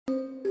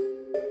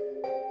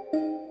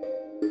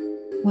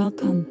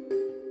Welcome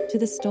to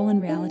the Stolen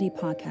Reality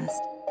Podcast.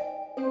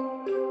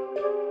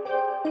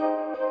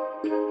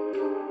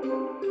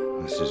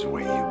 This is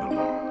where you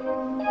belong.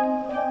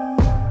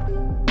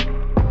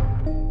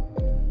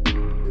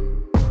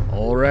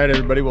 All right,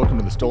 everybody, welcome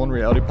to the Stolen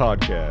Reality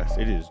Podcast.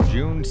 It is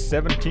June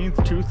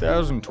 17th,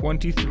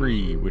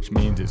 2023, which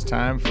means it's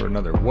time for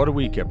another What a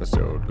Week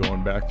episode,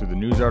 going back through the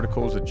news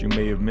articles that you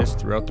may have missed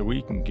throughout the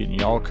week and getting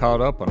you all caught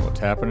up on what's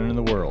happening in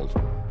the world.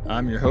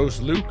 I'm your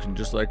host, Luke, and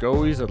just like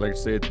always, I'd like to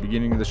say at the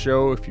beginning of the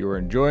show, if you are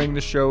enjoying the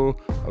show,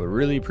 I would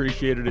really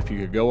appreciate it if you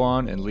could go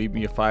on and leave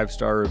me a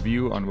 5-star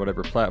review on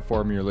whatever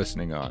platform you're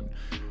listening on.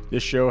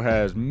 This show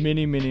has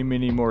many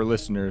more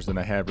listeners than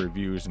I have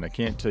reviews, and I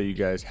can't tell you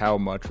guys how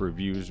much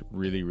reviews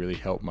really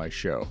help my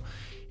show.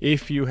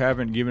 If you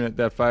haven't given it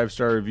that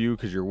 5-star review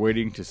because you're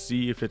waiting to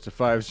see if it's a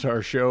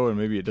 5-star show and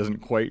maybe it doesn't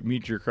quite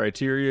meet your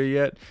criteria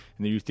yet,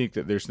 and you think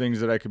that there's things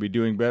that I could be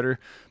doing better,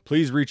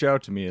 please reach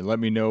out to me and let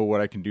me know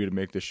what I can do to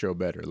make this show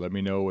better. Let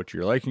me know what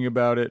you're liking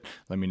about it.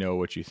 Let me know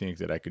what you think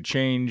that I could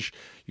change.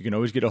 You can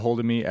always get a hold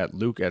of me at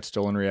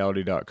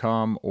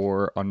luke@stolenreality.com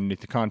or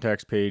underneath the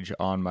contacts page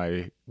on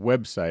my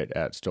website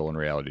at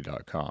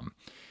stolenreality.com.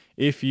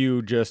 If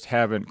you just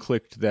haven't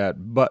clicked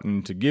that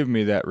button to give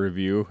me that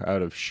review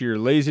out of sheer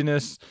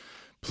laziness,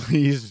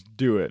 please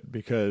do it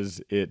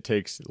because it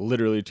takes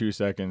literally 2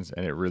 seconds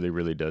and it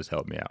really does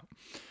help me out.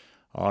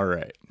 All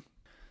right.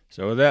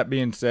 So with that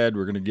being said,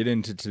 we're going to get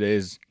into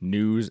today's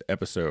news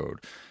episode.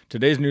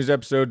 Today's news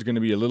episode is going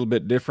to be a little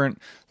bit different.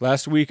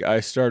 Last week, I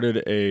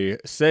started a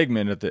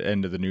segment at the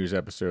end of the news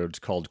episodes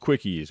called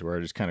Quickies, where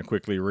I just kind of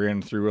quickly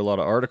ran through a lot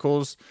of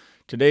articles.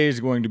 Today is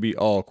going to be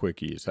all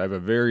quickies. I have a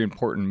very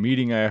important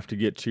meeting I have to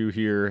get to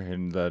here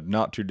in the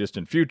not too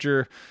distant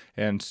future,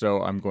 and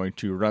so I'm going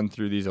to run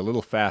through these a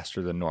little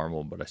faster than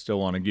normal, but I still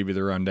want to give you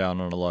the rundown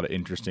on a lot of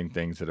interesting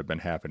things that have been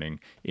happening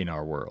in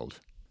our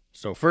world.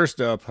 So first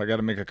up, I got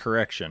to make a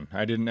correction.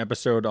 I did an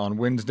episode on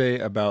Wednesday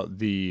about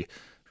the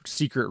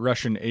secret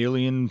Russian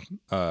alien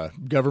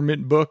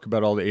government book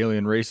about all the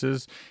alien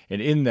races,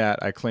 and in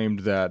that I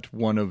claimed that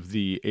one of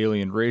the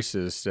alien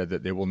races said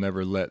that they will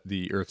never let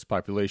the Earth's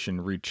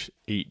population reach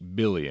 8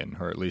 billion,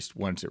 or at least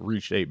once it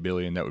reached 8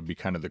 billion, that would be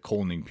kind of the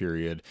coaling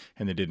period,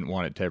 and they didn't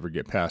want it to ever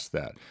get past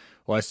that.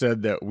 Well, I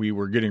said that we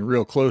were getting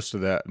real close to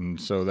that, and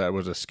so that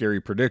was a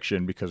scary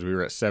prediction because we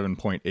were at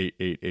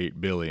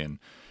 7.888 billion.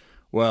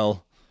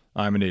 Well,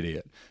 I'm an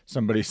idiot.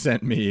 Somebody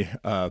sent me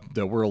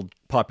the world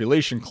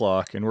population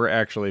clock, and we're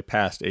actually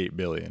past 8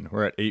 billion.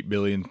 We're at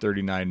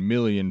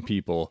 8,039,000,000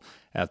 people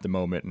at the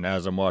moment, and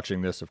as I'm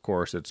watching this, of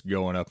course, it's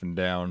going up and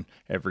down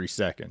every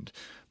second.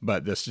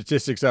 But the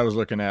statistics I was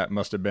looking at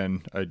must have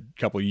been a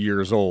couple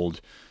years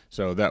old,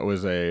 so that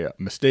was a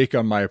mistake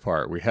on my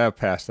part. We have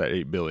passed that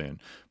 8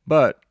 billion.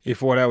 But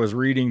if what I was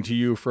reading to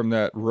you from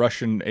that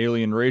Russian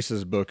alien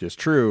races book is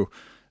true,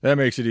 that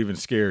makes it even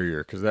scarier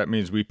because that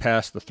means we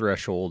passed the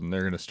threshold and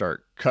they're going to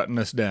start cutting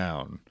us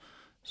down.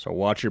 So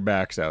watch your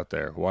backs out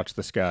there. Watch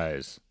the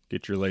skies.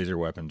 Get your laser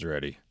weapons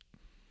ready.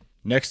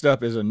 Next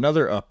up is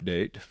another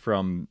update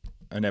from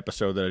an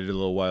episode that I did a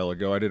little while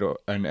ago. I did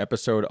an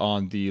episode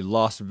on the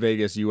Las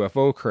Vegas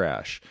UFO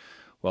crash.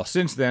 Well,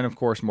 since then, of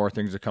course, more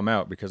things have come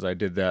out because I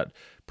did that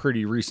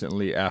pretty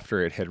recently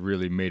after it had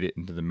really made it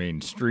into the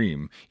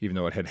mainstream, even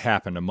though it had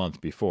happened a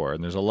month before.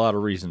 And there's a lot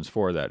of reasons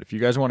for that. If you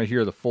guys want to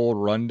hear the full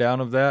rundown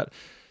of that,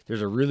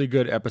 there's a really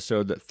good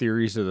episode that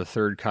Theories of the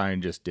Third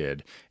Kind just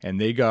did, and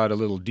they got a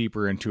little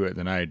deeper into it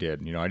than I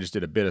did. You know, I just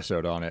did a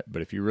bit-isode on it,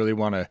 but if you really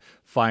want to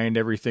find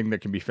everything that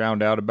can be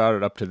found out about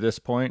it up to this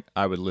point,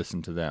 I would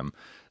listen to them.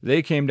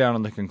 They came down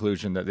on the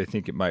conclusion that they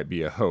think it might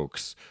be a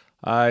hoax.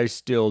 I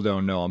still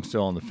don't know. I'm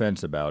still on the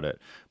fence about it.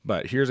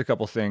 But here's a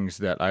couple things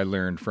that I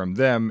learned from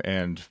them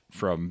and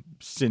from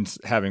since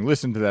having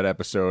listened to that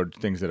episode,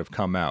 things that have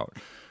come out.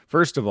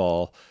 First of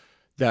all,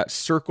 that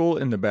circle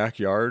in the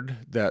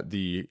backyard that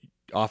the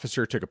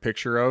officer took a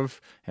picture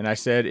of, and I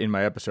said in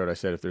my episode, I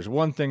said, if there's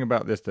one thing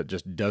about this that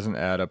just doesn't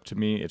add up to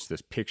me, it's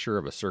this picture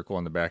of a circle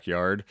in the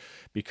backyard,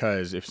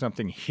 because if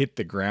something hit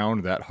the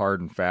ground that hard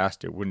and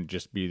fast, it wouldn't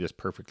just be this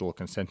perfect little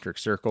concentric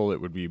circle.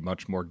 It would be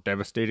much more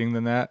devastating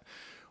than that.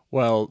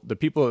 Well, the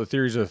people at the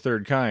Theories of the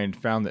Third Kind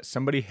found that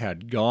somebody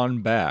had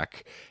gone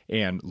back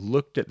and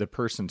looked at the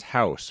person's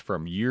house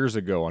from years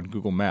ago on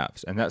Google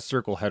Maps, and that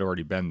circle had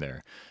already been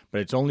there. But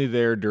it's only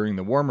there during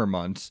the warmer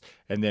months,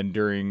 and then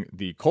during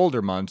the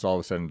colder months, all of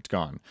a sudden it's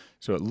gone.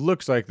 So it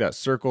looks like that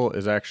circle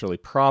is actually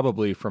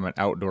probably from an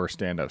outdoor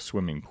stand-up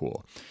swimming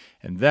pool.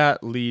 And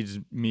that leads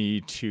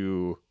me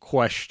to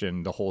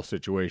question the whole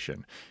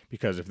situation.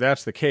 Because if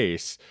that's the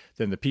case,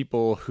 then the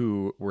people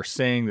who were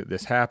saying that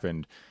this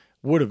happened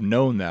would have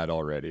known that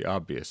already,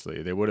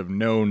 obviously. They would have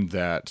known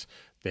that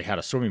they had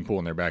a swimming pool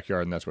in their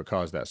backyard and that's what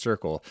caused that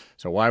circle.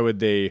 So why would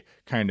they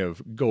kind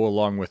of go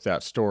along with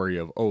that story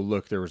of, oh,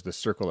 look, there was this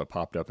circle that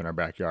popped up in our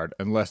backyard,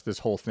 unless this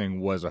whole thing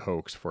was a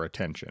hoax for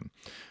attention.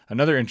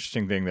 Another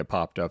interesting thing that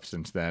popped up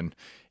since then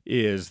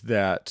is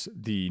that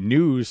the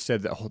news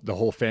said that the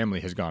whole family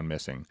has gone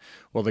missing.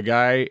 Well, the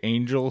guy,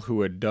 Angel,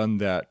 who had done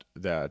that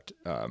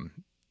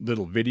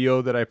little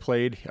video that I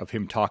played of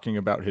him talking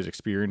about his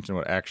experience and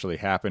what actually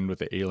happened with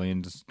the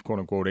aliens, quote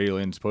unquote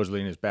aliens, supposedly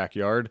in his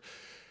backyard,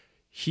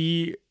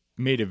 he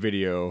made a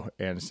video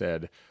and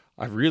said,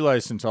 "I've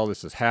realized since all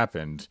this has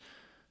happened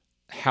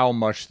how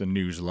much the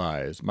news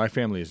lies. My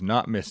family is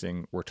not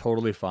missing. We're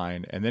totally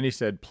fine." And then he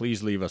said,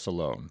 "Please leave us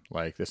alone.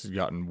 Like, this has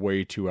gotten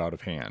way too out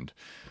of hand."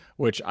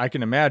 Which I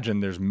can imagine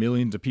there's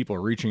millions of people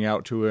reaching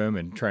out to him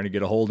and trying to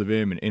get a hold of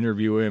him and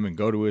interview him and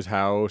go to his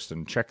house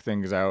and check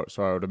things out.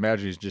 So I would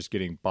imagine he's just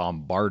getting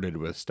bombarded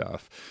with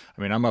stuff.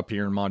 I mean, I'm up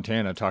here in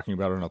Montana talking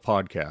about it on a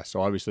podcast. So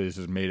obviously this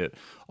has made it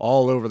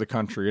all over the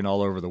country and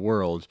all over the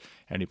world.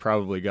 And he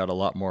probably got a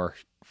lot more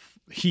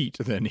heat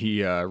than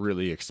he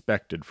really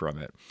expected from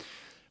it.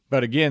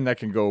 But again, that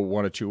can go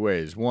one of two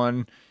ways.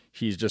 One,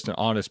 he's just an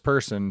honest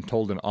person,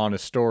 told an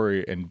honest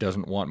story and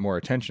doesn't want more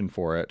attention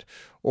for it.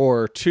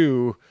 Or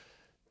two,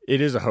 it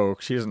is a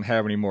hoax. He doesn't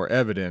have any more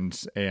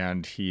evidence,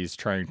 and he's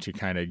trying to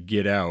kind of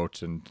get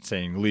out and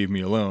saying, "Leave me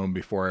alone,"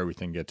 before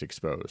everything gets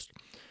exposed.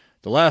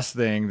 The last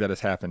thing that has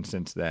happened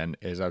since then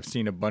is I've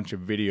seen a bunch of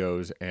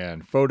videos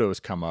and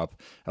photos come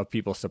up of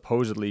people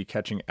supposedly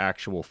catching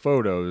actual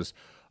photos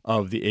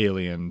of the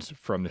aliens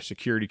from the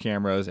security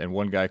cameras, and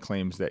one guy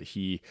claims that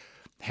he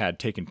had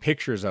taken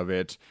pictures of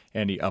it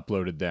and he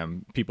uploaded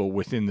them. People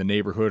within the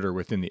neighborhood or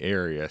within the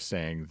area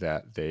saying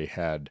that they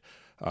had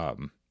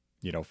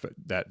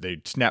that they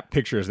snapped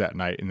pictures that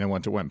night, and then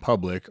once it went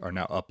public are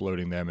now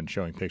uploading them and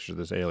showing pictures of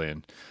this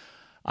alien.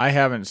 I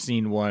haven't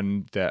seen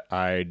one that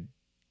I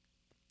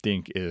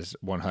think is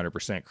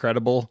 100%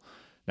 credible.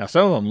 Now,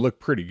 some of them look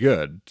pretty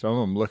good. Some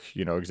of them look,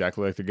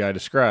 exactly like the guy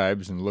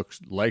describes and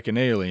looks like an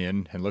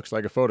alien and looks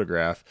like a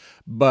photograph.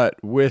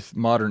 But with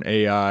modern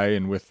AI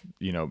and with,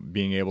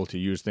 being able to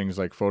use things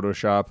like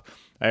Photoshop,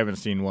 I haven't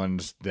seen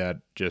ones that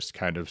just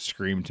kind of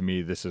scream to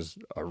me, this is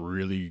a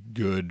really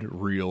good,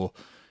 real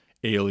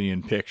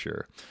alien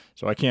picture.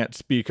 So I can't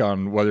speak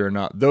on whether or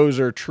not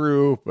those are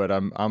true, but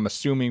I'm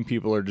assuming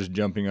people are just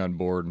jumping on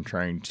board and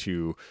trying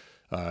to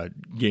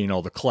gain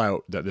all the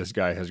clout that this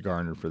guy has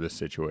garnered for this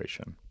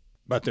situation.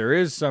 But there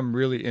is some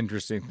really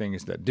interesting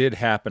things that did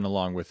happen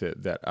along with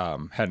it that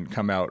hadn't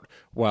come out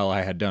while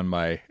I had done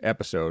my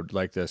episode,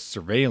 like the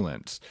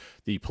surveillance.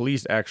 The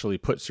police actually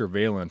put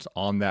surveillance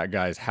on that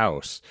guy's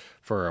house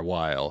for a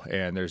while,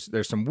 and there's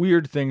some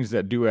weird things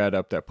that do add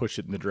up that push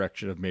it in the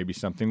direction of maybe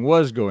something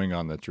was going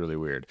on that's really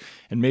weird.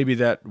 And maybe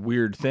that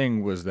weird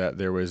thing was that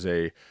there was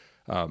a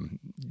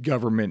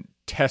government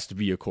test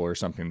vehicle or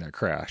something that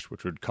crashed,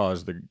 which would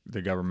cause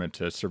the government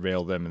to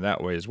surveil them in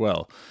that way as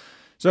well.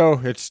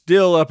 So it's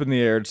still up in the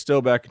air. It's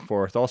still back and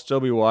forth. I'll still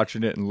be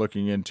watching it and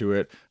looking into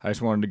it. I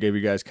just wanted to give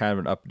you guys kind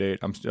of an update.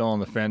 I'm still on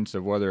the fence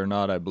of whether or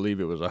not I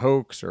believe it was a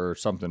hoax or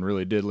something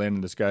really did land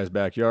in this guy's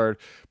backyard.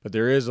 But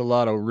there is a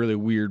lot of really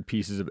weird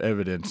pieces of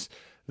evidence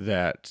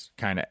that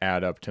kind of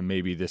add up to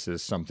maybe this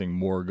is something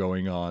more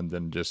going on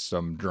than just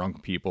some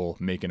drunk people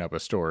making up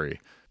a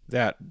story.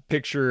 That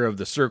picture of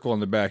the circle in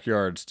the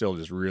backyard still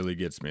just really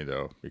gets me,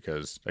 though,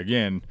 because,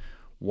 again,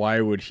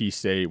 why would he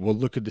say, well,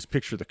 look at this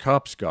picture the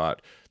cops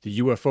got. The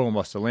UFO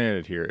must have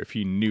landed here, if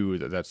he knew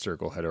that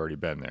circle had already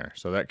been there.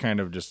 So that kind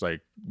of just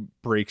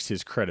breaks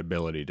his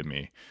credibility to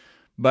me.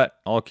 But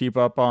I'll keep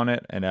up on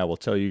it, and I will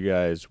tell you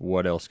guys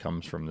what else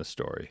comes from this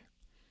story.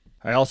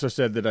 I also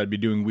said that I'd be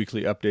doing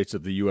weekly updates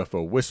of the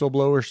UFO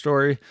whistleblower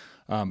story,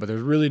 but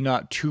there's really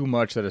not too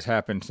much that has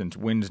happened since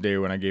Wednesday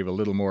when I gave a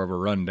little more of a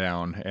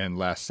rundown, and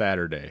last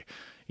Saturday.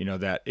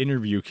 That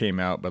interview came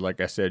out, but like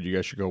I said, you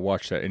guys should go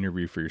watch that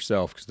interview for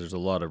yourself because there's a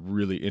lot of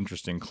really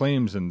interesting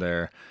claims in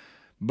there.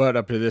 But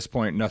up to this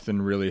point, nothing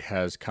really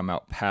has come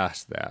out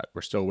past that.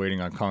 We're still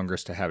waiting on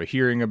Congress to have a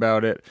hearing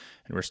about it,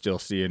 and we're still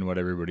seeing what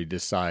everybody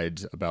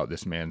decides about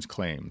this man's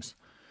claims.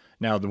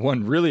 Now, the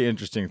one really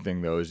interesting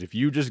thing, though, is if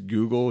you just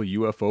Google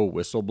UFO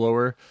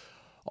whistleblower,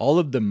 all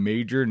of the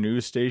major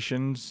news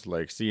stations,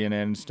 like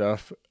CNN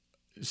stuff,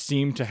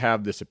 seem to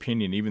have this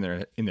opinion,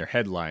 even in their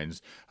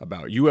headlines,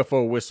 about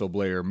UFO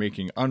whistleblower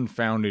making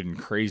unfounded and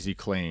crazy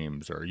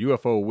claims, or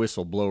UFO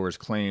whistleblowers'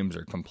 claims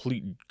are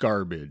complete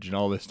garbage and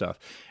all this stuff.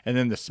 And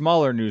then the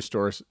smaller news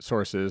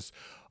sources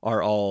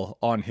are all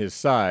on his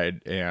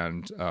side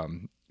and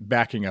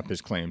backing up his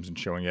claims and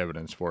showing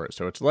evidence for it.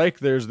 So it's like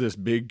there's this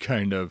big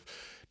kind of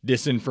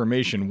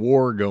disinformation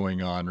war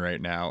going on right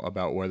now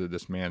about whether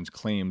this man's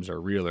claims are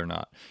real or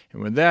not.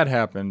 And when that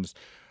happens,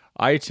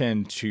 I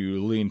tend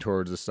to lean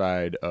towards the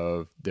side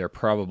of there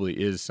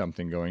probably is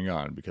something going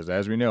on, because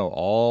as we know,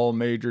 all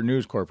major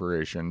news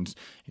corporations,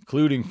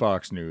 including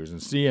Fox News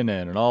and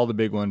CNN and all the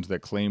big ones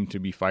that claim to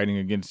be fighting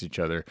against each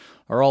other,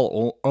 are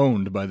all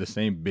owned by the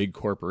same big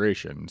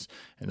corporations.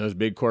 And those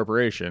big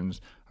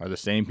corporations are the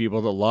same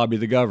people that lobby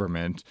the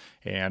government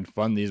and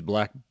fund these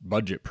black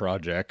budget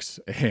projects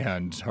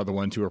and are the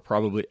ones who are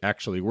probably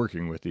actually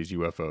working with these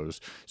UFOs.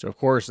 So of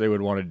course they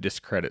would want to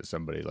discredit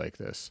somebody like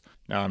this.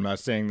 Now, I'm not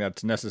saying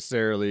that's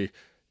necessarily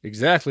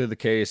exactly the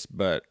case,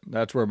 but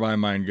that's where my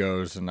mind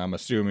goes, and I'm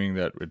assuming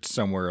that it's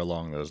somewhere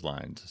along those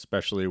lines,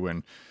 especially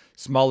when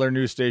smaller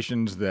news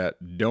stations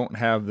that don't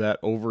have that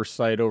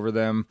oversight over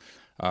them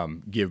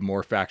give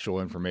more factual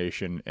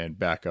information and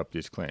back up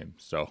these claims.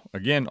 So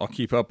again, I'll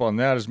keep up on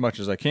that as much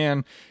as I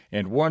can.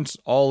 And once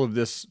all of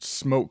this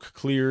smoke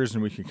clears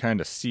and we can kind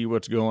of see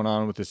what's going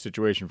on with the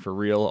situation for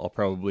real, I'll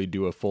probably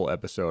do a full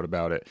episode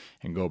about it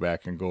and go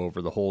back and go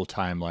over the whole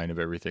timeline of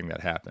everything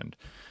that happened.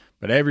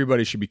 But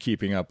everybody should be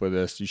keeping up with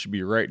this. You should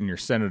be writing your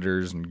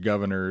senators and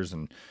governors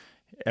and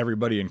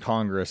everybody in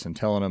Congress and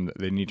telling them that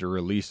they need to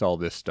release all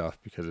this stuff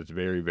because it's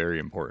very, very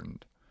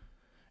important.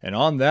 And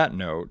on that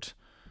note,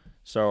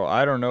 so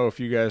I don't know if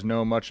you guys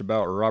know much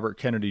about Robert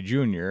Kennedy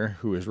Jr.,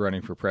 who is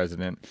running for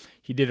president.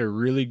 He did a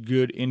really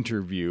good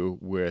interview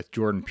with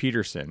Jordan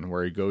Peterson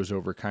where he goes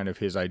over kind of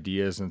his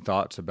ideas and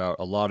thoughts about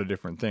a lot of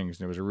different things.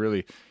 And it was a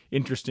really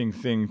interesting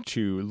thing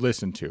to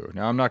listen to.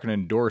 Now, I'm not going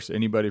to endorse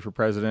anybody for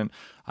president.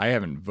 I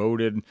haven't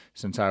voted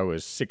since I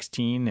was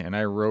 16, and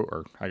I wrote,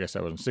 or I guess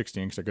I wasn't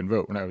 16 because I couldn't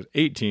vote. When I was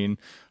 18,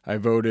 I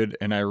voted,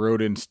 and I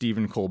wrote in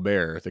Stephen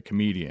Colbert, the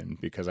comedian,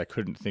 because I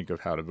couldn't think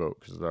of how to vote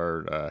because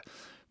our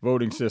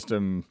voting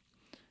system,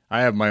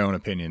 I have my own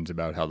opinions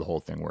about how the whole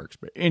thing works.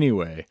 But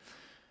anyway,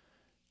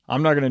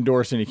 I'm not going to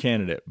endorse any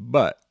candidate,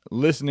 but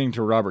listening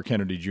to Robert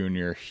Kennedy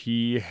Jr.,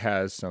 he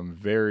has some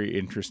very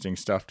interesting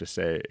stuff to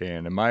say.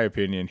 And in my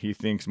opinion, he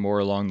thinks more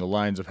along the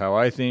lines of how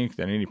I think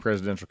than any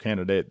presidential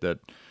candidate that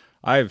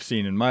I've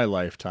seen in my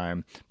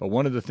lifetime. But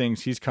one of the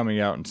things he's coming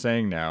out and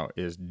saying now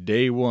is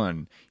day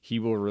one, he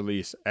will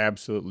release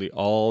absolutely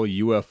all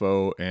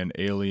UFO and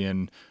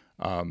alien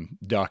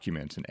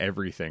documents and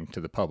everything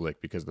to the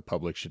public because the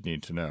public should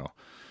need to know.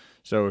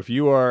 So if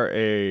you are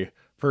a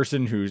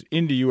person who's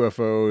into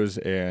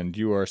UFOs and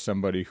you are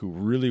somebody who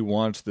really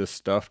wants this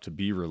stuff to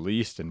be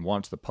released and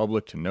wants the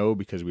public to know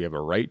because we have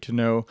a right to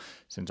know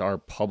since our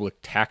public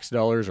tax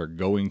dollars are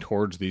going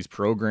towards these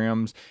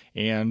programs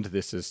and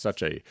this is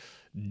such a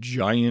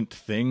giant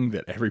thing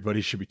that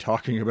everybody should be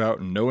talking about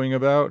and knowing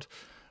about,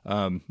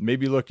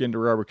 maybe look into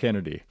Robert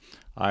Kennedy.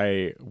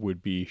 I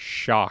would be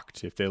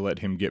shocked if they let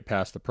him get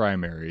past the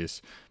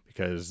primaries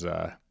because,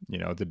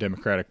 the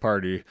Democratic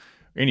Party,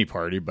 any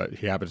party, but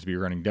he happens to be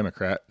running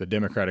Democrat, the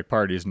Democratic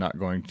Party is not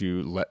going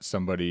to let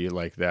somebody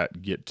like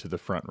that get to the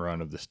front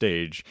run of the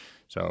stage.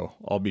 So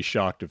I'll be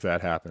shocked if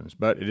that happens.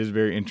 But it is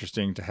very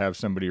interesting to have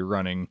somebody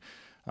running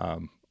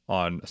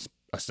on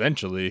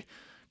essentially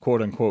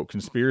quote-unquote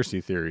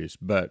conspiracy theories.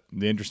 But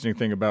the interesting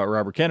thing about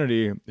Robert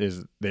Kennedy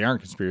is they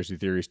aren't conspiracy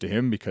theories to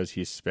him because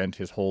he's spent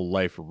his whole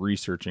life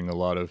researching a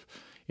lot of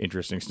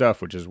interesting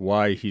stuff, which is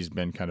why he's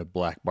been kind of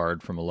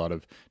blackbarred from a lot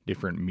of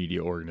different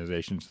media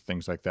organizations,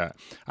 things like that.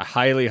 I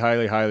highly,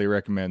 highly, highly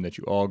recommend that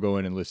you all go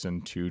in and listen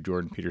to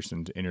Jordan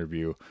Peterson's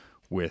interview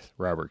with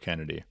Robert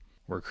Kennedy.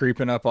 We're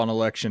creeping up on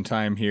election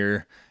time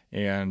here,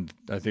 and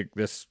I think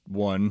this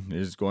one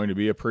is going to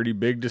be a pretty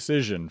big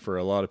decision for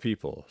a lot of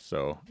people.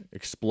 So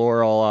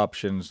explore all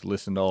options,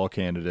 listen to all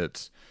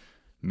candidates,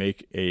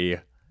 make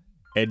a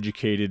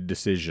educated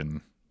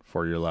decision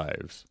for your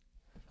lives.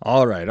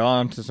 All right,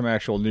 on to some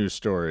actual news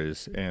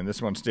stories. And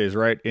this one stays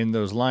right in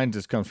those lines.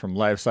 This comes from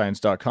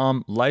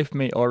livescience.com. Life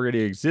may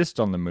already exist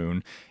on the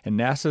moon, and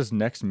NASA's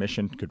next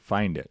mission could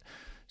find it.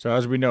 So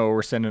as we know,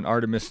 we're sending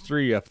Artemis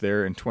 3 up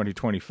there in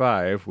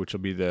 2025, which will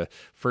be the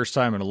first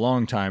time in a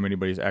long time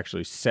anybody's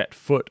actually set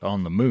foot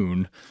on the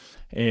moon.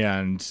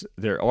 And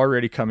they're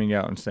already coming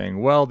out and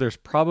saying, well, there's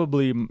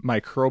probably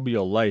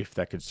microbial life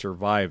that could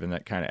survive in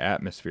that kind of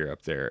atmosphere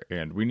up there.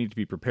 And we need to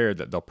be prepared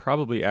that they'll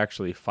probably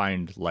actually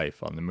find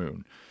life on the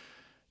moon.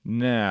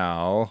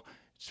 Now,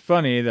 it's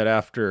funny that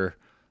after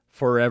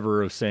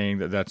forever of saying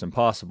that that's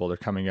impossible, they're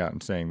coming out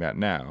and saying that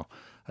now.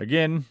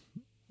 Again,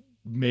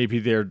 maybe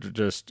they're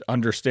just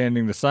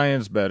understanding the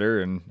science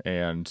better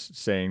and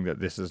saying that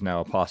this is now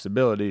a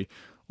possibility.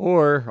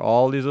 Or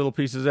all these little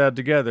pieces add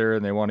together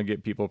and they want to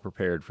get people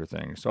prepared for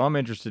things. So I'm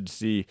interested to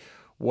see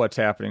what's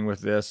happening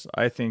with this.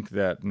 I think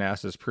that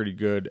NASA's pretty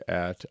good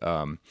at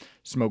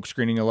smoke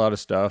screening a lot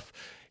of stuff.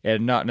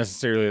 And not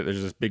necessarily that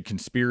there's this big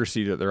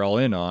conspiracy that they're all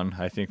in on.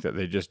 I think that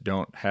they just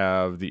don't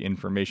have the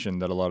information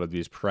that a lot of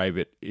these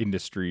private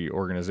industry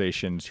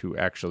organizations who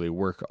actually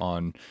work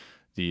on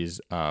these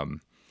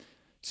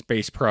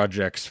space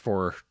projects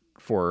for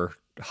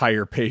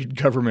higher paid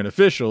government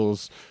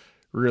officials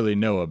really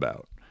know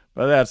about.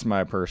 But that's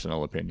my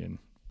personal opinion.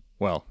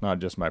 Well, not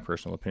just my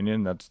personal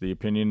opinion. That's the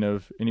opinion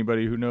of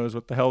anybody who knows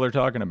what the hell they're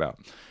talking about.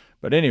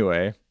 But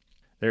anyway,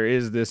 there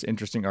is this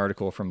interesting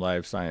article from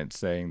Live Science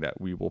saying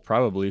that we will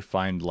probably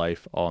find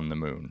life on the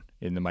moon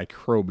in the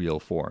microbial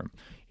form,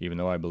 even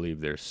though I believe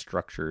there's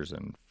structures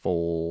and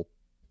full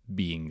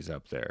beings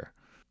up there.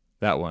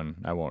 That one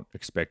I won't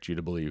expect you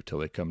to believe till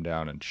they come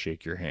down and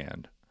shake your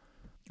hand.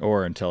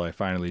 Or until I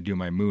finally do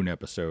my moon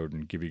episode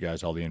and give you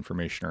guys all the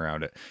information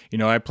around it.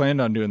 I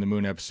planned on doing the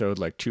moon episode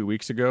like 2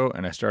 weeks ago,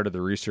 and I started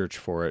the research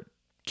for it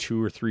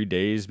 2 or 3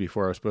 days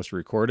before I was supposed to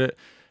record it,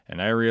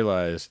 and I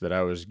realized that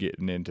I was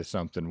getting into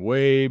something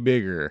way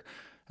bigger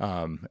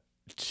than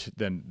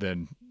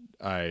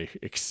I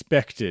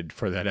expected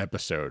for that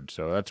episode.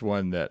 So that's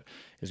one that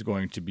is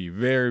going to be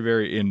very,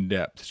 very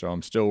in-depth. So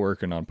I'm still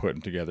working on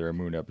putting together a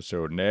moon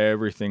episode and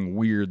everything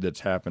weird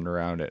that's happened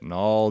around it and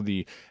all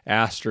the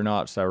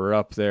astronauts that were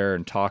up there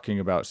and talking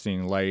about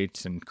seeing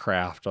lights and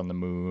craft on the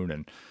moon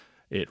and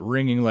it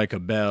ringing like a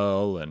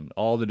bell and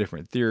all the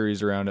different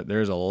theories around it.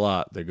 There's a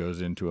lot that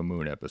goes into a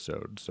moon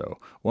episode. So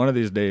one of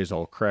these days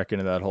I'll crack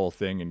into that whole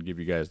thing and give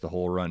you guys the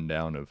whole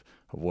rundown of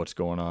what's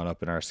going on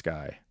up in our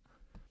sky.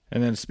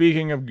 And then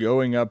speaking of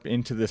going up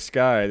into the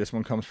sky, this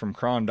one comes from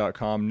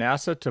Cron.com.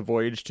 NASA to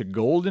voyage to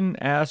golden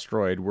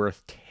asteroid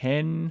worth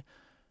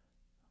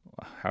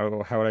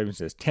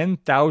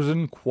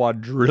 10,000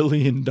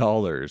 quadrillion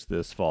dollars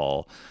this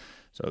fall.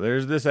 So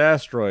there's this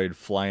asteroid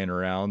flying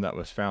around that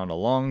was found a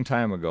long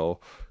time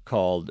ago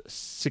called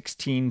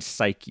 16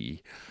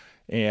 Psyche.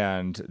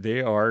 And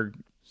they are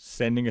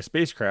sending a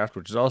spacecraft,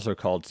 which is also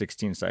called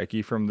 16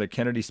 Psyche, from the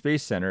Kennedy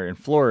Space Center in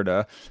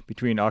Florida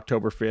between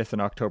October 5th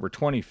and October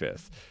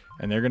 25th.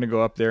 And they're going to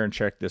go up there and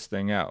check this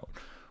thing out.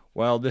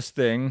 Well, this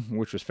thing,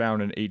 which was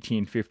found in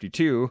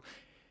 1852,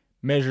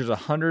 measures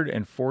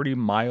 140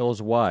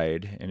 miles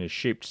wide and is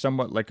shaped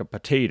somewhat like a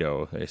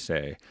potato, they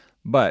say.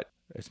 But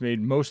it's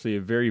made mostly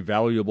of very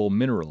valuable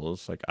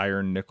minerals like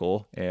iron,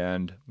 nickel,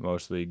 and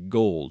mostly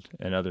gold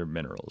and other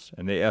minerals.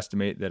 And they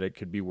estimate that it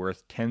could be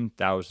worth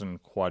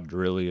 10,000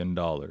 quadrillion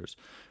dollars.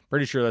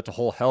 Pretty sure that's a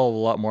whole hell of a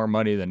lot more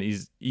money than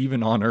is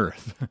even on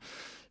Earth.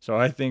 So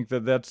I think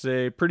that that's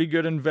a pretty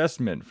good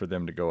investment for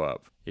them to go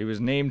up. It was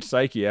named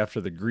Psyche after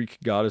the Greek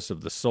goddess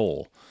of the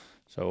soul.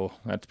 So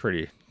that's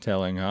pretty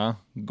telling, huh?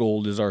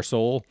 Gold is our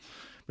soul.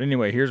 But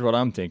anyway, here's what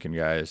I'm thinking,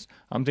 guys.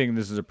 I'm thinking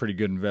this is a pretty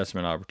good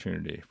investment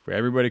opportunity. If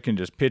everybody can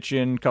just pitch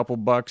in a couple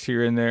bucks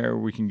here and there,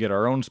 we can get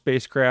our own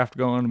spacecraft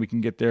going. We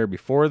can get there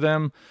before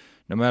them.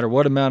 No matter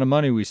what amount of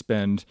money we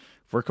spend,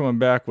 if we're coming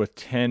back with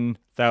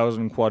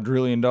 10,000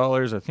 quadrillion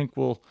dollars, I think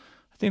we'll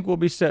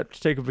be set to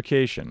take a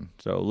vacation.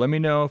 So let me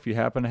know if you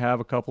happen to have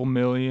a couple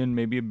million,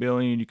 maybe $1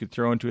 billion you could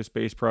throw into a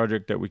space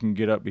project that we can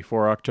get up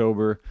before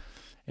October.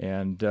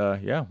 And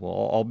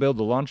I'll build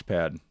the launch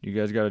pad. You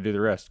guys got to do the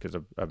rest because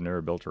I've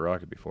never built a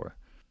rocket before.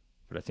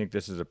 But I think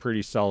this is a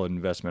pretty solid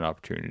investment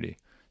opportunity.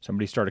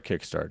 Somebody start a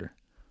Kickstarter.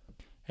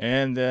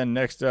 And then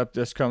next up,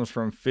 this comes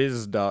from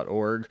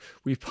phys.org.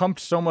 We've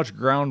pumped so much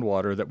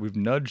groundwater that we've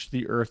nudged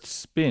the Earth's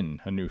spin,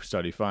 a new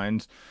study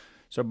finds.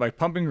 So by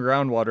pumping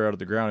groundwater out of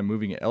the ground and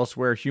moving it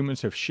elsewhere,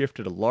 humans have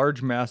shifted a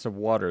large mass of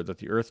water that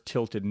the Earth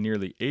tilted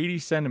nearly 80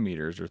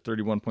 centimeters or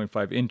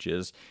 31.5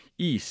 inches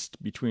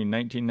east between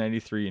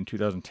 1993 and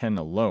 2010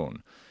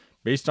 alone.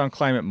 Based on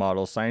climate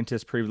models,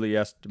 scientists previously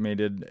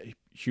estimated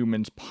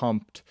humans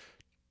pumped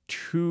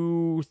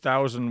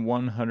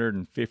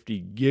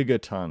 2,150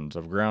 gigatons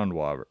of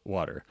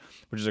groundwater,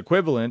 which is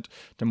equivalent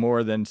to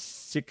more than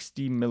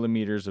 60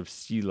 millimeters of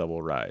sea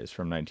level rise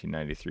from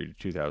 1993 to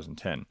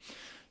 2010.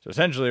 So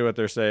essentially what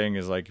they're saying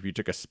is like if you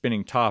took a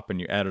spinning top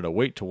and you added a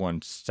weight to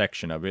one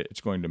section of it,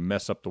 it's going to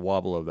mess up the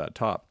wobble of that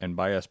top. And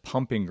by us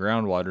pumping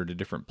groundwater to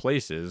different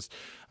places,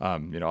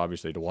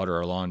 obviously to water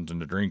our lawns and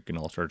to drink and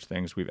all sorts of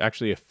things, we've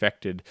actually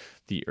affected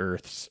the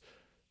Earth's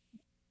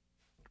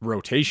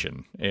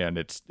rotation and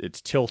its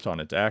tilt on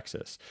its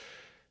axis.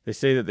 They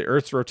say that the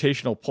Earth's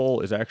rotational pole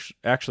is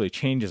actually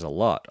changes a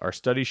lot. Our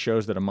study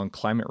shows that among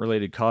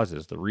climate-related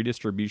causes, the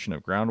redistribution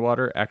of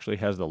groundwater actually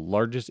has the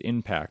largest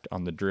impact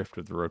on the drift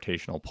of the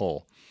rotational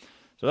pole.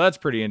 So that's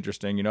pretty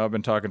interesting. I've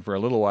been talking for a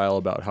little while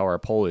about how our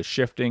pole is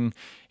shifting,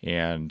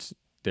 and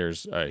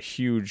there's a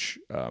huge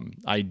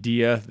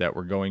idea that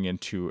we're going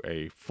into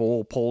a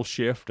full pole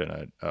shift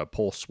and a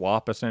pole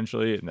swap,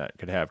 essentially, and that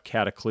could have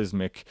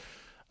cataclysmic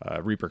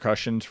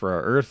repercussions for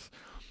our Earth.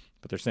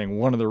 But they're saying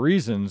one of the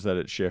reasons that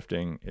it's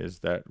shifting is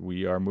that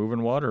we are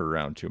moving water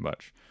around too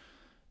much.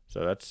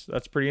 So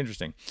that's pretty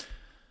interesting.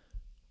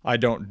 I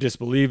don't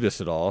disbelieve this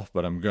at all,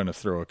 but I'm going to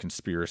throw a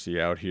conspiracy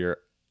out here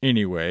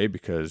anyway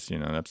because,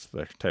 that's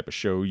the type of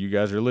show you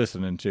guys are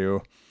listening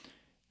to.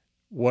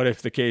 What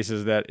if the case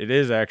is that it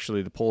is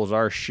actually the poles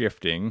are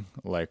shifting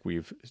like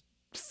we've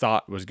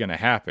thought was going to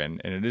happen,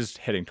 and it is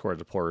heading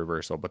towards a pole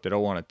reversal, but they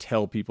don't want to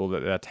tell people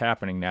that that's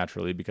happening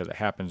naturally because it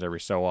happens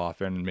every so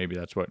often, and maybe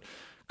that's what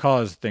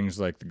caused things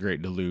like the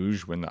Great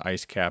Deluge when the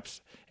ice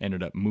caps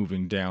ended up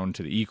moving down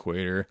to the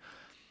equator.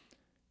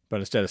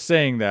 But instead of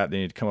saying that, they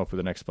need to come up with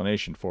an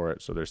explanation for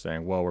it. So they're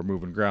saying, well, we're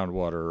moving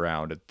groundwater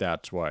around, and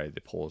that's why the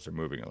poles are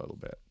moving a little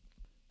bit.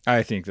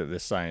 I think that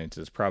this science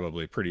is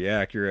probably pretty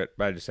accurate,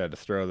 but I just had to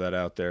throw that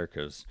out there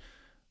because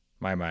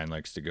my mind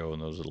likes to go in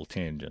those little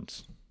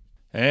tangents.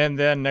 And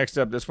then next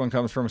up, this one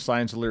comes from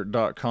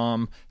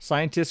ScienceAlert.com.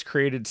 Scientists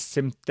created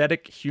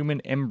synthetic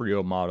human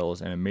embryo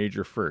models in a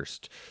major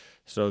first.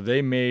 So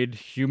they made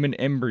human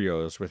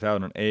embryos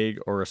without an egg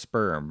or a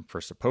sperm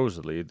for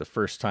supposedly the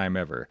first time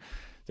ever.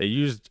 They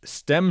used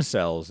stem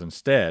cells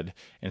instead,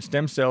 and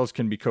stem cells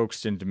can be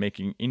coaxed into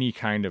making any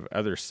kind of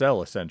other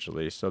cell,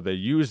 essentially. So they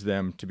used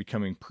them to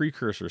becoming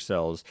precursor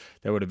cells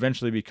that would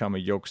eventually become a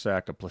yolk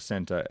sac, a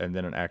placenta, and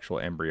then an actual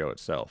embryo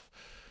itself.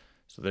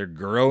 So they're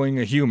growing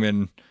a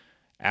human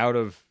out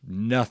of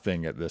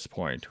nothing at this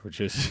point,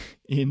 which is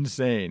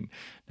insane.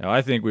 Now,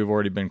 I think we've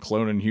already been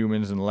cloning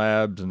humans in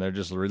labs and they're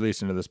just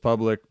releasing to this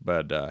public,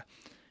 but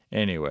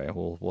anyway,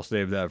 we'll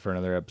save that for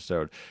another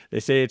episode. They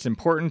say it's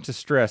important to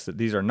stress that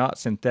these are not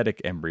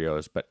synthetic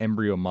embryos, but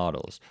embryo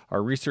models.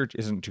 Our research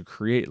isn't to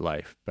create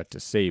life, but to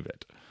save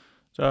it.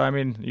 So, I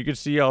mean, you could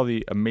see all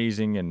the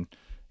amazing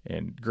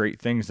and great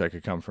things that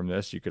could come from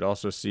this. You could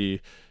also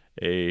see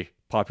a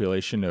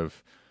population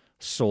of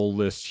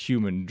soulless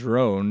human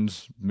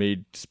drones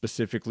made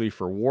specifically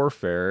for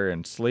warfare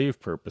and slave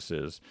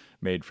purposes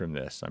made from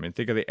this. I mean,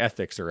 think of the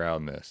ethics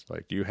around this.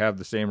 Like, do you have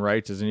the same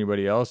rights as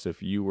anybody else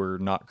if you were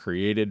not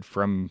created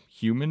from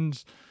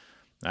humans?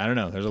 I don't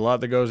know. There's a lot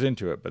that goes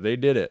into it, but they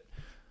did it.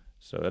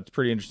 So that's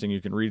pretty interesting.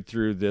 You can read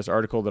through this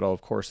article that I'll,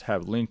 of course,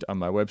 have linked on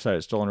my website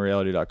at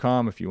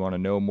stolenreality.com if you want to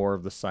know more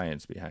of the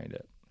science behind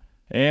it.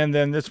 And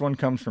then this one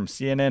comes from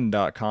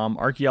CNN.com.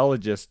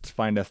 Archaeologists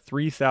find a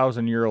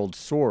 3,000-year-old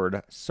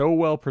sword so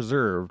well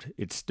preserved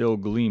it's still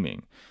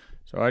gleaming.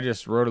 So I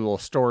just wrote a little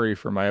story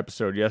for my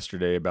episode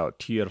yesterday about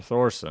Tyr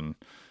Thorsson.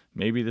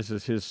 Maybe this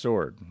is his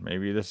sword.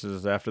 Maybe this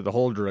is after the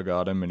Huldra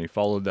got him and he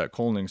followed that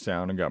Kolning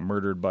sound and got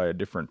murdered by a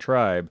different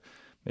tribe.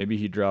 Maybe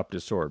he dropped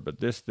his sword, but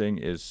this thing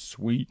is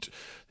sweet.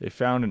 They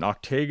found an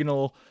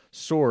octagonal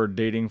sword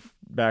dating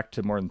back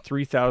to more than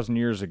 3,000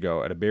 years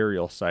ago at a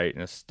burial site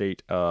in a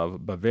state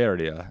of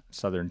Bavaria,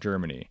 southern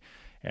Germany.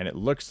 And it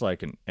looks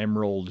like an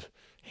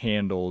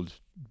emerald-handled,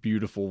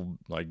 beautiful,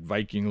 like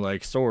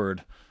Viking-like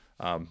sword,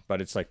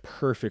 but it's like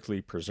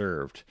perfectly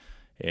preserved.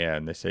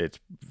 And they say it's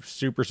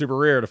super, super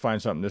rare to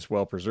find something this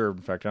well preserved.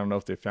 In fact, I don't know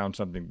if they found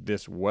something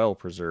this well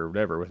preserved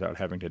ever without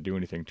having to do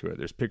anything to it.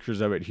 There's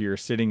pictures of it here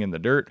sitting in the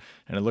dirt,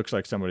 and it looks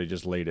like somebody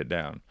just laid it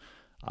down.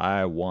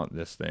 I want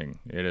this thing.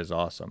 It is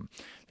awesome.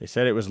 They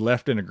said it was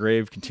left in a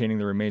grave containing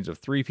the remains of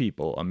 3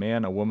 people, a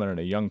man, a woman, and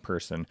a young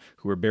person,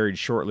 who were buried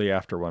shortly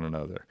after one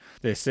another.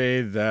 They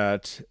say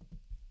that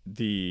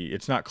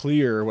it's not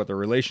clear what the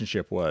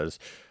relationship was,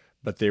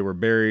 but they were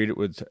buried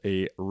with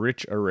a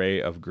rich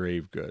array of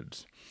grave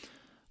goods.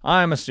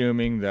 I'm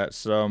assuming that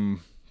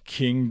some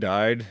king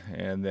died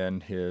and then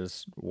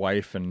his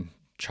wife and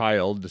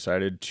child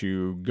decided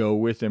to go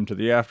with him to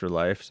the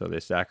afterlife, so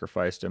they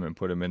sacrificed him and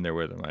put him in there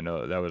with him. I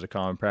know that was a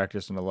common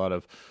practice in a lot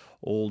of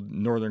old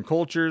northern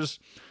cultures.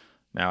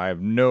 Now, I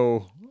have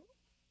no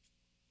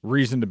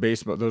reason to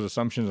base those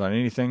assumptions on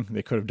anything.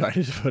 They could have died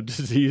of a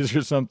disease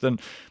or something,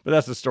 but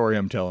that's the story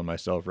I'm telling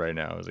myself right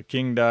now. As a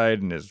king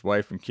died and his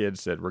wife and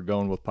kids said, we're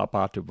going with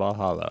Papa to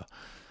Valhalla.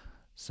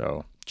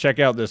 So check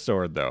out this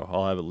sword, though.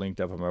 I'll have it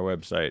linked up on my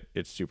website.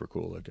 It's super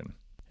cool looking.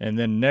 And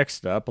then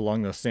next up,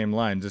 along those same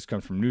lines, this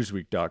comes from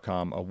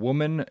Newsweek.com. A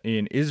woman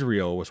in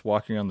Israel was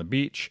walking on the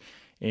beach,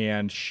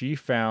 and she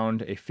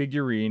found a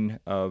figurine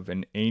of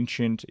an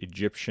ancient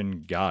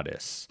Egyptian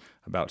goddess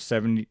about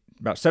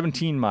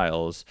 17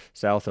 miles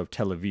south of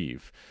Tel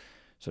Aviv.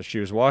 So she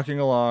was walking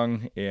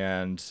along,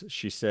 and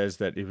she says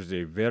that it was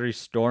a very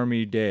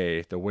stormy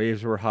day. The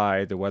waves were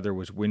high. The weather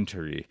was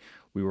wintry.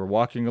 We were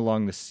walking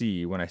along the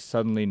sea when I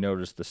suddenly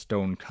noticed the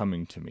stone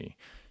coming to me.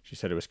 She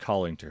said it was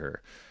calling to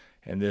her.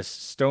 And this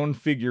stone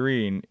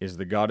figurine is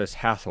the goddess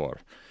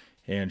Hathor.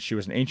 And she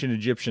was an ancient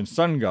Egyptian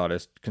sun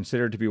goddess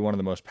considered to be one of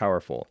the most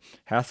powerful.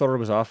 Hathor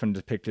was often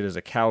depicted as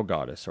a cow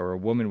goddess, or a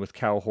woman with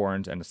cow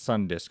horns and a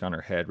sun disk on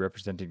her head,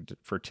 representing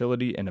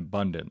fertility and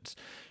abundance.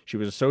 She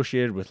was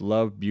associated with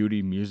love,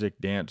 beauty, music,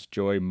 dance,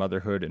 joy,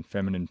 motherhood, and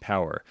feminine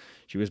power.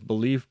 She was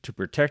believed to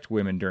protect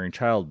women during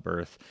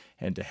childbirth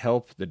and to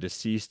help the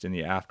deceased in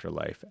the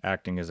afterlife,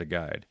 acting as a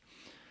guide.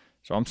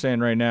 So I'm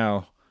saying right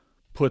now,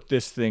 put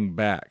this thing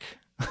back.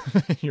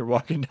 You're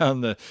walking down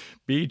the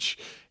beach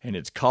and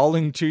it's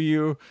calling to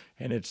you,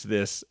 and it's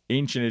this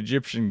ancient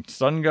Egyptian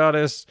sun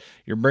goddess.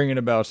 You're bringing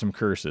about some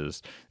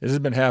curses. This has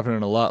been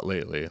happening a lot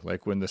lately.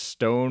 Like when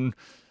the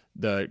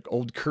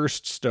old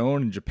cursed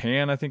stone in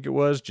Japan, I think it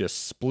was,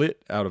 just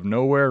split out of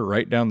nowhere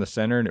right down the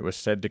center, and it was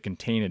said to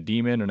contain a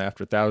demon, and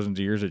after thousands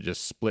of years it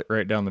just split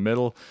right down the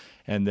middle.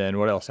 And then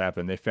what else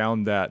happened? They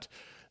found that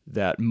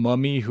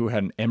mummy who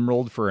had an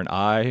emerald for an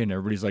eye, and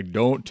everybody's like,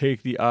 don't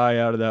take the eye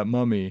out of that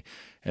mummy.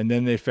 And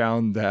then they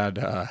found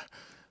that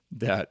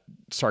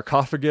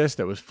sarcophagus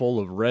that was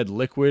full of red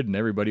liquid, and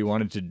everybody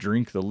wanted to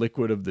drink the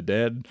liquid of the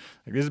dead.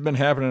 Like, this has been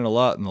happening a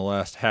lot in the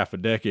last half a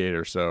decade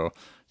or so.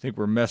 I think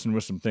we're messing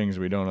with some things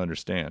we don't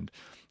understand.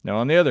 Now,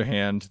 on the other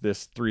hand,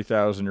 this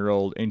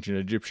 3,000-year-old ancient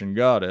Egyptian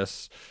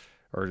goddess,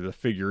 or the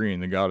figurine,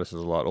 the goddess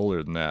is a lot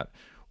older than that,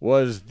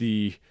 was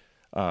the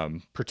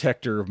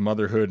protector of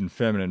motherhood and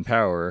feminine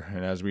power.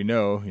 And as we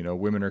know,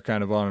 women are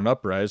kind of on an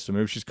uprise, so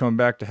maybe she's coming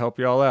back to help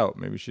y'all out.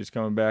 Maybe she's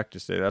coming back to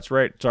say, that's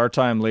right, it's our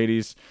time,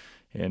 ladies,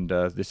 and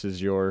this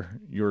is your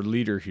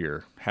leader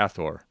here,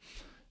 Hathor.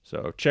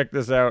 So check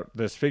this out.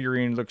 This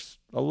figurine looks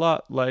a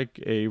lot like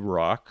a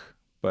rock,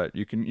 but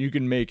you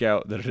can make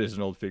out that it is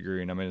an old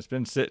figurine. I mean, it's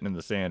been sitting in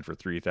the sand for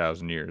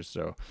 3,000 years,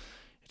 so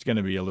it's going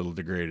to be a little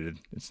degraded.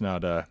 It's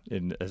not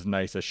in as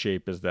nice a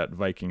shape as that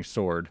Viking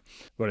sword,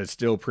 but it's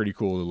still pretty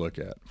cool to look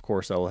at. Of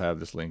course, I will have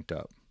this linked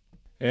up.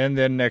 And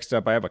then next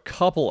up, I have a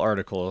couple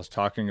articles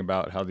talking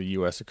about how the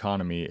U.S.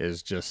 economy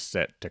is just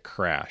set to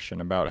crash and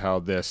about how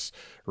this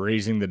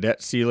raising the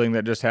debt ceiling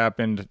that just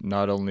happened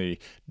not only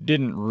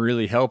didn't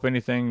really help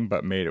anything,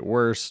 but made it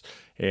worse.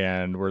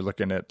 And we're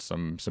looking at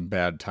some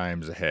bad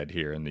times ahead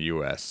here in the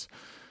U.S.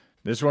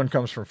 This one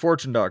comes from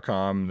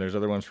Fortune.com. There's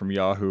other ones from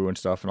Yahoo and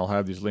stuff, and I'll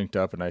have these linked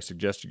up. And I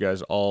suggest you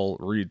guys all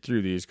read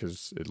through these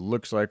because it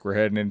looks like we're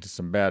heading into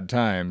some bad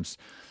times.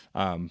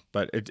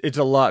 But it's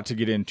a lot to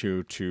get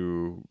into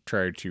to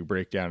try to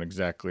break down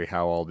exactly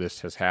how all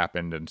this has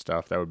happened and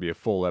stuff. That would be a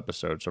full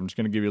episode. So I'm just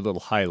going to give you a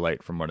little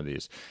highlight from one of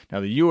these. Now,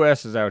 the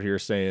U.S. is out here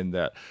saying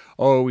that,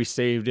 oh, we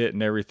saved it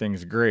and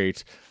everything's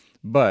great.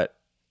 But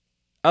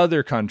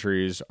other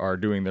countries are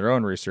doing their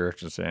own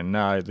research and saying,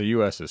 nah, the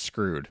U.S. is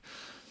screwed.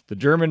 The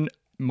German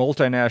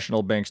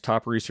multinational bank's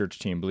top research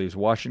team believes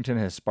Washington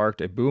has sparked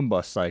a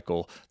boom-bust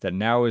cycle that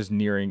now is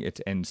nearing its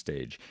end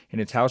stage. In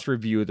its House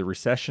review, the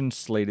recession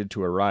slated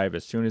to arrive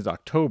as soon as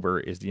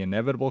October is the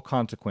inevitable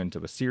consequence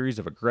of a series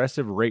of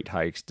aggressive rate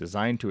hikes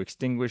designed to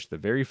extinguish the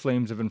very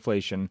flames of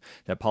inflation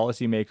that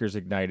policymakers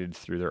ignited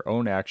through their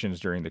own actions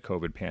during the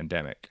COVID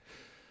pandemic.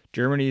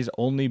 Germany's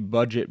only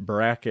budget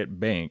bracket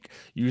bank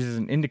uses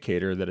an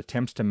indicator that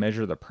attempts to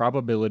measure the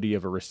probability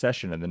of a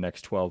recession in the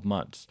next 12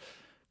 months.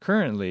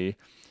 Currently,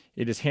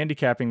 it is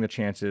handicapping the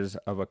chances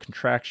of a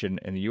contraction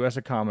in the U.S.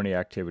 economy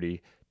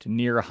activity to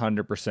near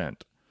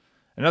 100%.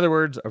 In other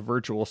words, a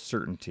virtual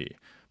certainty.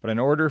 But in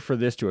order for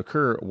this to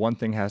occur, one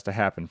thing has to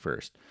happen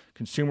first.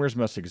 Consumers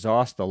must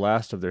exhaust the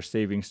last of their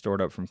savings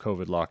stored up from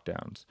COVID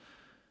lockdowns.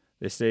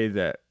 They say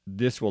that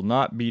this will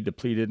not be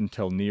depleted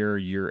until near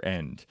year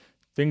end.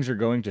 Things are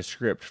going to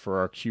script for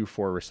our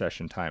Q4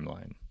 recession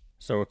timeline.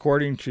 So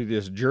according to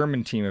this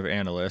German team of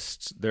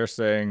analysts, they're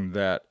saying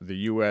that the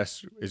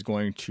U.S. is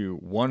going to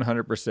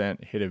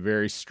 100% hit a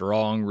very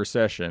strong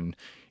recession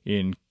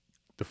in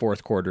the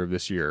fourth quarter of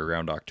this year,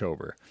 around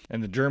October.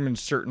 And the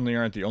Germans certainly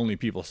aren't the only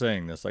people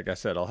saying this. Like I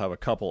said, I'll have a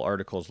couple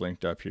articles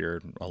linked up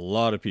here. A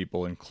lot of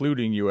people,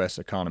 including U.S.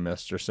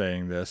 economists, are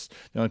saying this.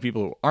 The only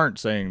people who aren't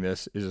saying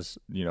this is,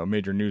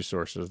 major news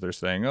sources. They're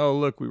saying, oh,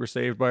 look, we were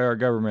saved by our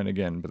government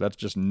again. But that's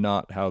just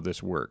not how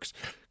this works.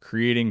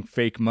 Creating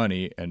fake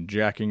money and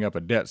jacking up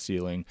a debt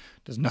ceiling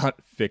does not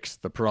fix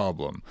the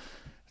problem.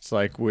 It's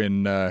like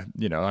when,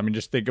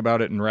 just think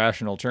about it in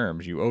rational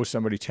terms. You owe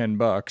somebody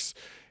 $10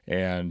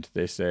 and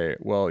they say,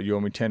 well, you owe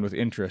me 10 with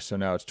interest, so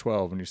now it's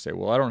 12. And you say,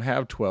 well, I don't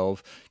have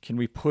 12. Can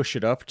we push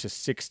it up to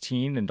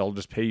 16 and I'll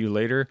just pay you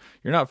later?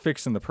 You're not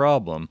fixing the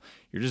problem.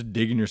 You're just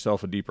digging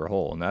yourself a deeper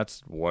hole. And that's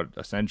what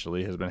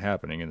essentially has been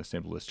happening in the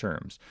simplest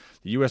terms.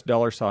 The U.S.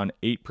 dollar saw an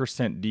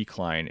 8%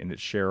 decline in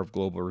its share of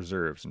global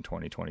reserves in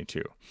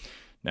 2022.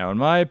 Now, in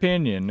my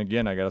opinion,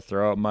 again, I got to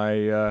throw out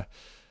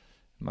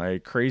my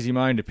crazy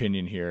mind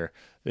opinion here.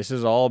 This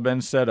has all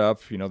been set up.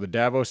 The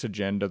Davos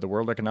Agenda, the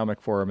World Economic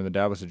Forum and the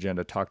Davos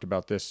Agenda talked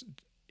about this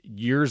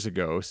years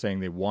ago, saying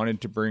they wanted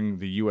to bring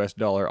the U.S.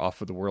 dollar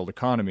off of the world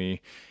economy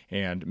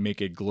and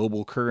make a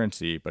global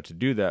currency. But to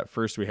do that,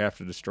 first we have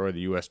to destroy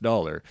the U.S.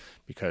 dollar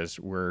because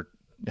we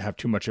have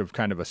too much of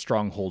kind of a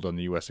stronghold on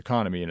the U.S.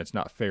 economy and it's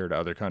not fair to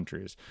other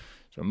countries.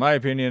 So in my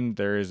opinion,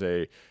 there is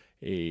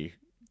a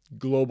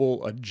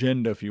global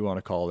agenda, if you want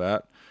to call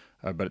that.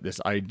 But this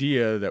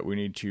idea that we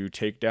need to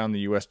take down the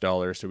U.S.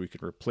 dollar so we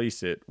can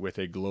replace it with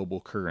a global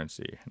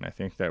currency. And I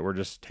think that we're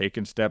just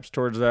taking steps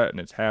towards that, and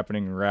it's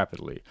happening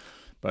rapidly.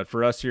 But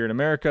for us here in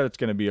America, it's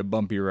going to be a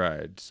bumpy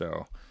ride.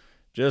 So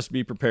just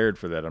be prepared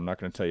for that. I'm not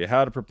going to tell you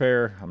how to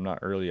prepare. I'm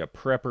not really a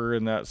prepper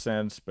in that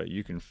sense, but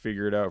you can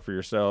figure it out for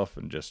yourself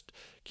and just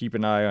keep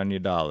an eye on your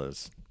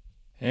dollars.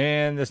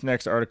 And this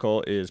next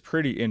article is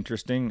pretty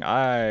interesting.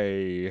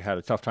 I had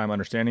a tough time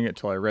understanding it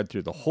till I read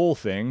through the whole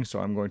thing,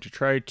 so I'm going to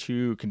try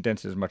to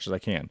condense it as much as I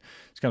can.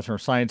 This comes from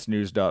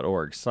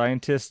sciencenews.org.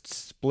 Scientists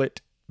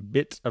split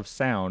bits of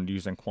sound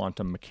using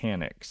quantum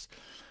mechanics.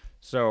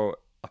 So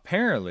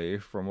apparently,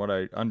 from what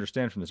I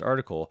understand from this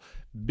article,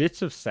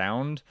 bits of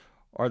sound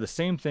are the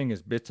same thing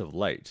as bits of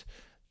light.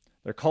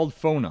 They're called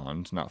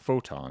phonons, not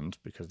photons,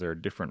 because they're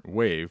a different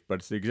wave, but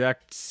it's the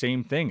exact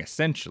same thing,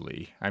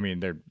 essentially. I mean,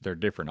 they're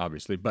different,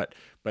 obviously, but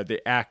they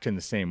act in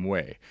the same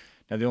way.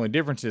 Now, the only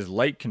difference is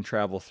light can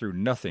travel through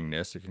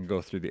nothingness. It can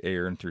go through the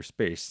air and through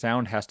space.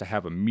 Sound has to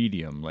have a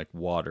medium, like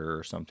water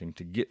or something,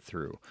 to get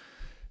through.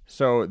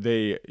 So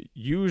they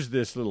use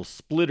this little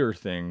splitter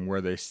thing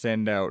where they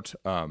send out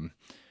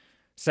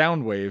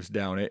sound waves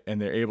down it, and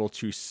they're able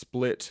to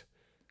split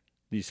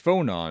these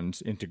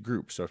phonons into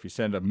groups. So if you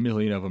send 1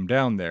 million of them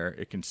down there,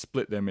 it can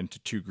split them into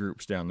two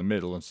groups down the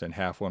middle and send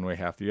half one way,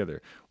 half the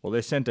other. Well,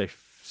 they sent a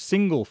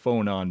single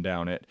phonon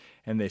down it,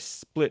 and they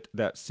split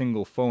that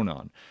single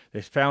phonon.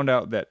 They found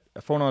out that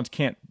phonons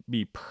can't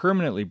be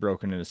permanently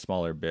broken into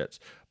smaller bits,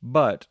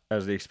 but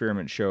as the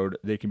experiment showed,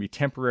 they can be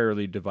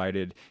temporarily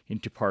divided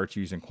into parts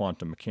using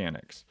quantum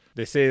mechanics.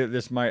 They say that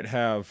this might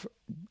have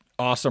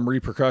awesome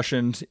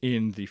repercussions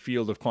in the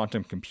field of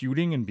quantum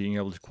computing and being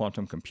able to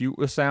quantum compute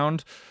with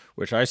sound,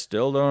 which I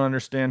still don't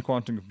understand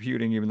quantum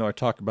computing, even though I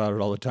talk about it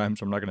all the time,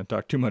 so I'm not going to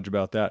talk too much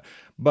about that.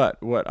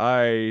 But what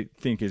I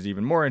think is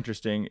even more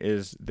interesting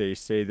is they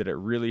say that it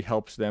really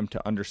helps them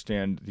to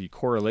understand the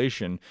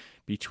correlation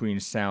between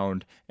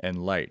sound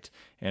and light,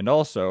 and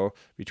also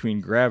between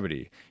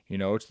gravity. You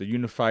know, it's the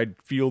unified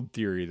field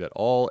theory that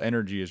all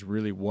energy is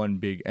really one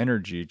big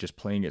energy just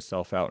playing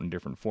itself out in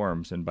different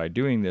forms. And by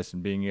doing this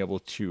and being able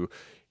to,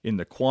 in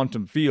the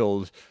quantum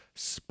field,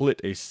 split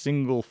a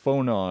single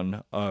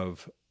phonon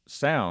of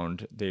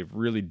sound, they've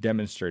really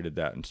demonstrated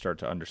that and start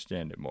to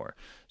understand it more.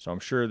 So I'm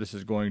sure this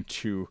is going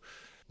to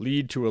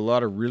lead to a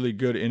lot of really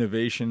good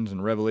innovations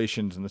and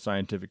revelations in the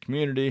scientific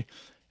community,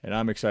 and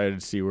I'm excited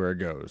to see where it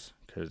goes,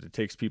 because it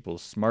takes people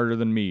smarter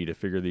than me to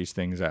figure these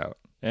things out.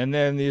 And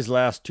then these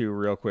last two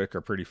real quick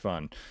are pretty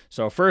fun.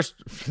 So first,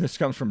 this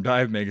comes from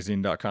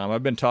divemagazine.com.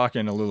 I've been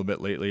talking a little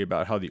bit lately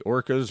about how the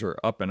orcas are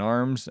up in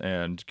arms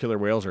and killer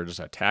whales are just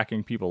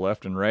attacking people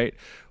left and right.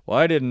 Well,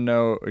 I didn't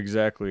know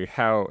exactly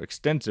how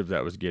extensive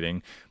that was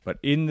getting, but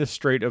in the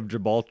Strait of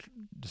Gibraltar,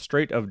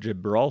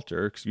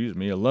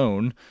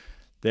 alone,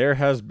 there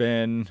has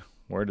been,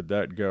 where did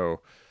that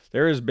go?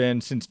 There has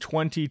been, since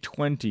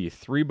 2020,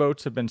 3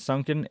 boats have been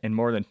sunken and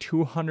more than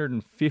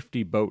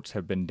 250 boats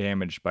have been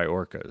damaged by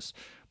orcas,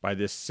 by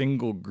this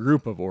single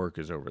group of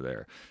orcas over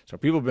there. So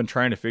people have been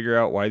trying to figure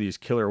out why these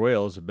killer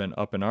whales have been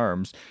up in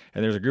arms,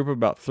 and there's a group of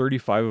about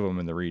 35 of them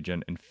in the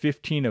region, and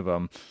 15 of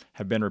them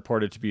have been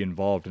reported to be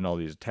involved in all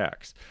these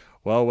attacks.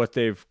 Well, what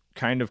they've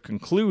kind of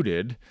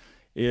concluded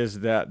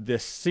is that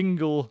this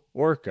single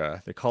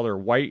orca, they call her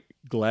White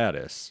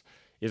Gladys,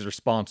 is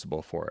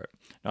responsible for it.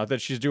 Not that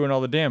she's doing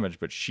all the damage,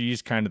 but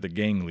she's kind of the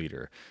gang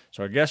leader.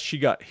 So I guess she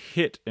got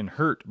hit and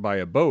hurt by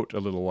a boat a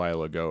little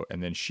while ago,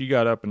 and then she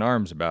got up in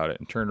arms about it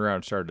and turned around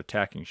and started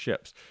attacking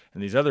ships.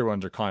 And these other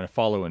ones are kind of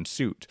following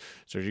suit.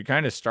 So she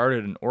kind of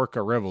started an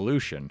orca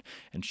revolution,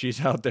 and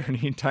she's out there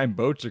anytime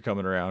boats are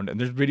coming around. And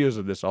there's videos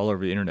of this all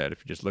over the internet.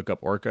 If you just look up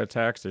orca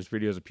attacks, there's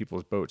videos of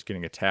people's boats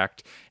getting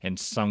attacked and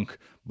sunk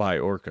by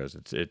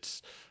orcas.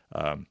 It's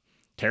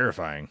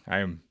terrifying.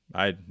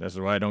 That's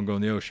why I don't go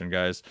in the ocean,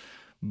 guys.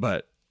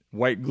 But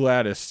White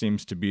Gladys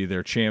seems to be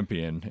their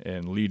champion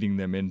and leading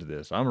them into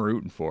this. I'm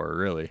rooting for her,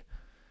 really.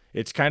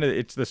 It's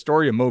the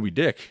story of Moby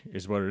Dick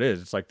is what it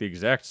is. It's like the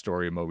exact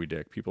story of Moby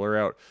Dick. People are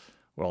out,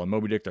 in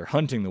Moby Dick, they're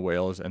hunting the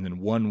whales, and then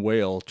one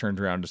whale turns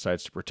around and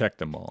decides to protect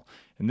them all.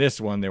 In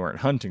this one, they weren't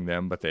hunting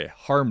them, but they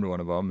harmed one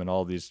of them, and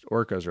all these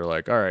orcas are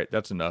like, all right,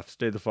 that's enough.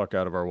 Stay the fuck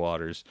out of our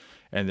waters.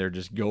 And they're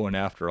just going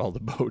after all the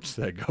boats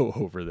that go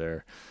over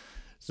there.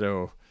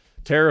 So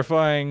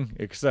terrifying,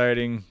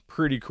 exciting,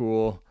 pretty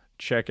cool.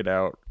 Check it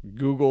out.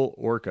 Google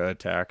orca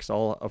attacks.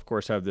 I'll, of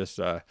course, have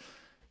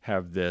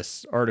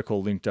this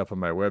article linked up on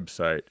my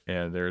website,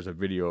 and there's a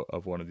video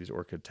of one of these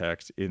orca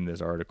attacks in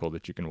this article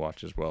that you can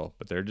watch as well.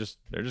 But they're just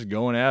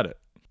going at it.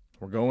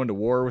 We're going to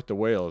war with the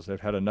whales. They've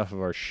had enough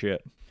of our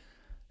shit.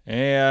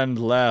 And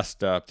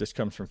last up, this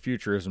comes from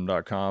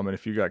Futurism.com, and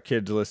if you got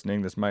kids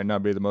listening, this might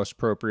not be the most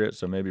appropriate,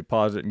 so maybe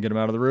pause it and get them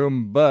out of the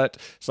room, but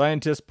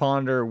scientists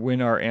ponder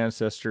when our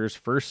ancestors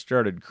first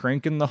started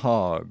cranking the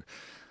hog.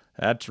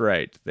 That's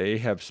right, they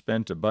have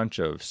spent a bunch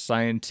of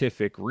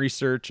scientific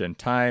research and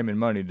time and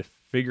money to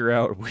figure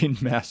out when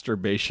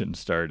masturbation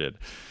started.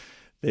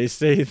 They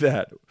say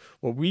that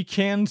what we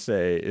can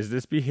say is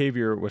this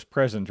behavior was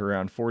present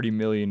around 40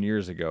 million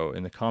years ago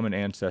in the common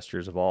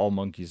ancestors of all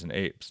monkeys and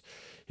apes.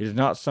 It is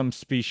not some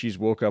species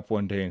woke up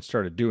one day and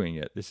started doing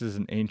it. This is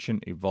an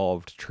ancient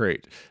evolved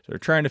trait. So they're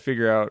trying to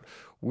figure out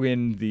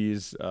when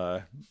these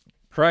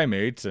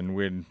primates and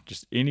when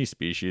just any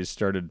species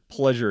started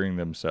pleasuring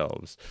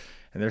themselves.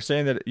 And they're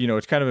saying that,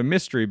 it's kind of a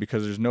mystery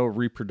because there's no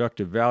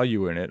reproductive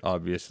value in it,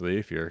 obviously,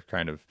 if you're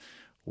kind of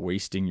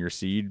wasting your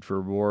seed,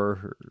 for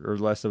more or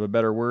less of a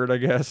better word, I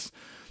guess.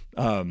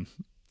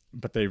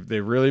 But they've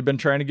really been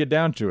trying to get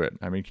down to it.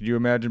 I mean, could you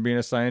imagine being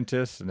a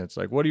scientist and it's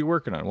like, what are you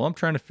working on? Well, I'm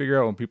trying to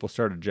figure out when people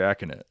started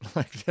jacking it.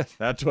 Like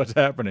that's what's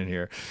happening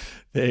here.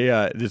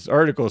 This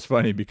article is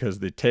funny because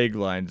the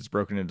tagline is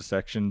broken into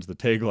sections. The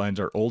taglines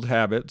are old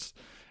habits,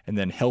 and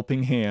then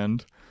helping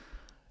hand,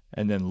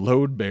 and then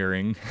load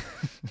bearing.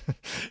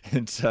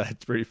 It's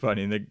pretty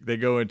funny. And they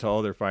go into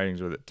all their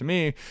findings with it. To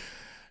me,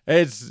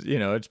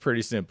 it's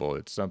pretty simple.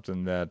 It's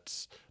something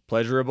that's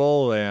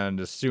pleasurable, and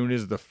as soon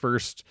as the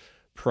first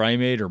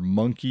primate or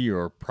monkey,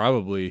 or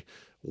probably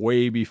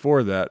way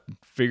before that,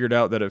 figured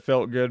out that it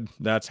felt good,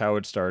 that's how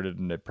it started,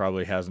 and it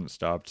probably hasn't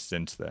stopped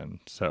since then.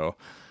 So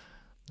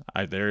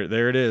there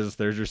it is.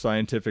 There's your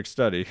scientific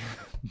study.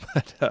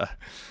 But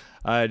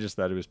I just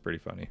thought it was pretty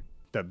funny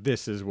that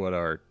this is what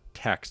our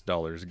tax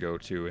dollars go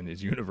to in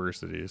these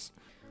universities.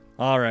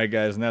 All right,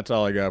 guys, and that's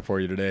all I got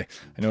for you today.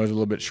 I know it was a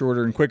little bit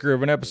shorter and quicker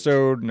of an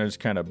episode, and I just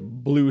kind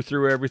of blew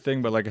through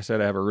everything, but like I said,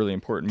 I have a really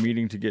important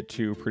meeting to get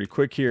to pretty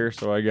quick here,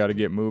 so I got to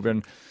get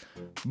moving.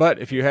 But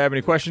if you have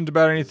any questions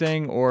about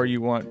anything, or you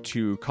want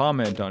to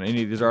comment on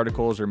any of these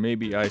articles, or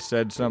maybe I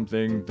said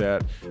something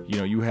that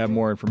you have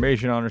more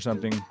information on or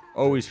something,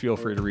 always feel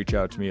free to reach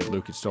out to me at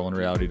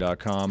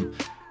luke@stolenreality.com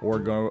or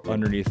go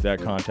underneath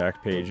that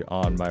contact page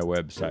on my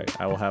website.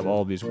 I will have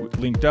all these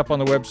linked up on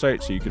the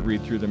website so you can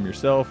read through them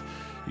yourself.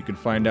 You can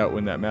find out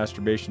when that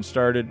masturbation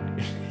started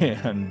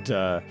and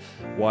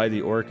why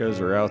the orcas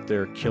are out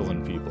there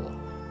killing people.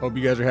 Hope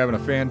you guys are having a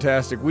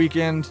fantastic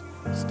weekend.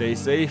 Stay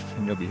safe,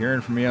 and you'll be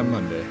hearing from me on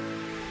Monday.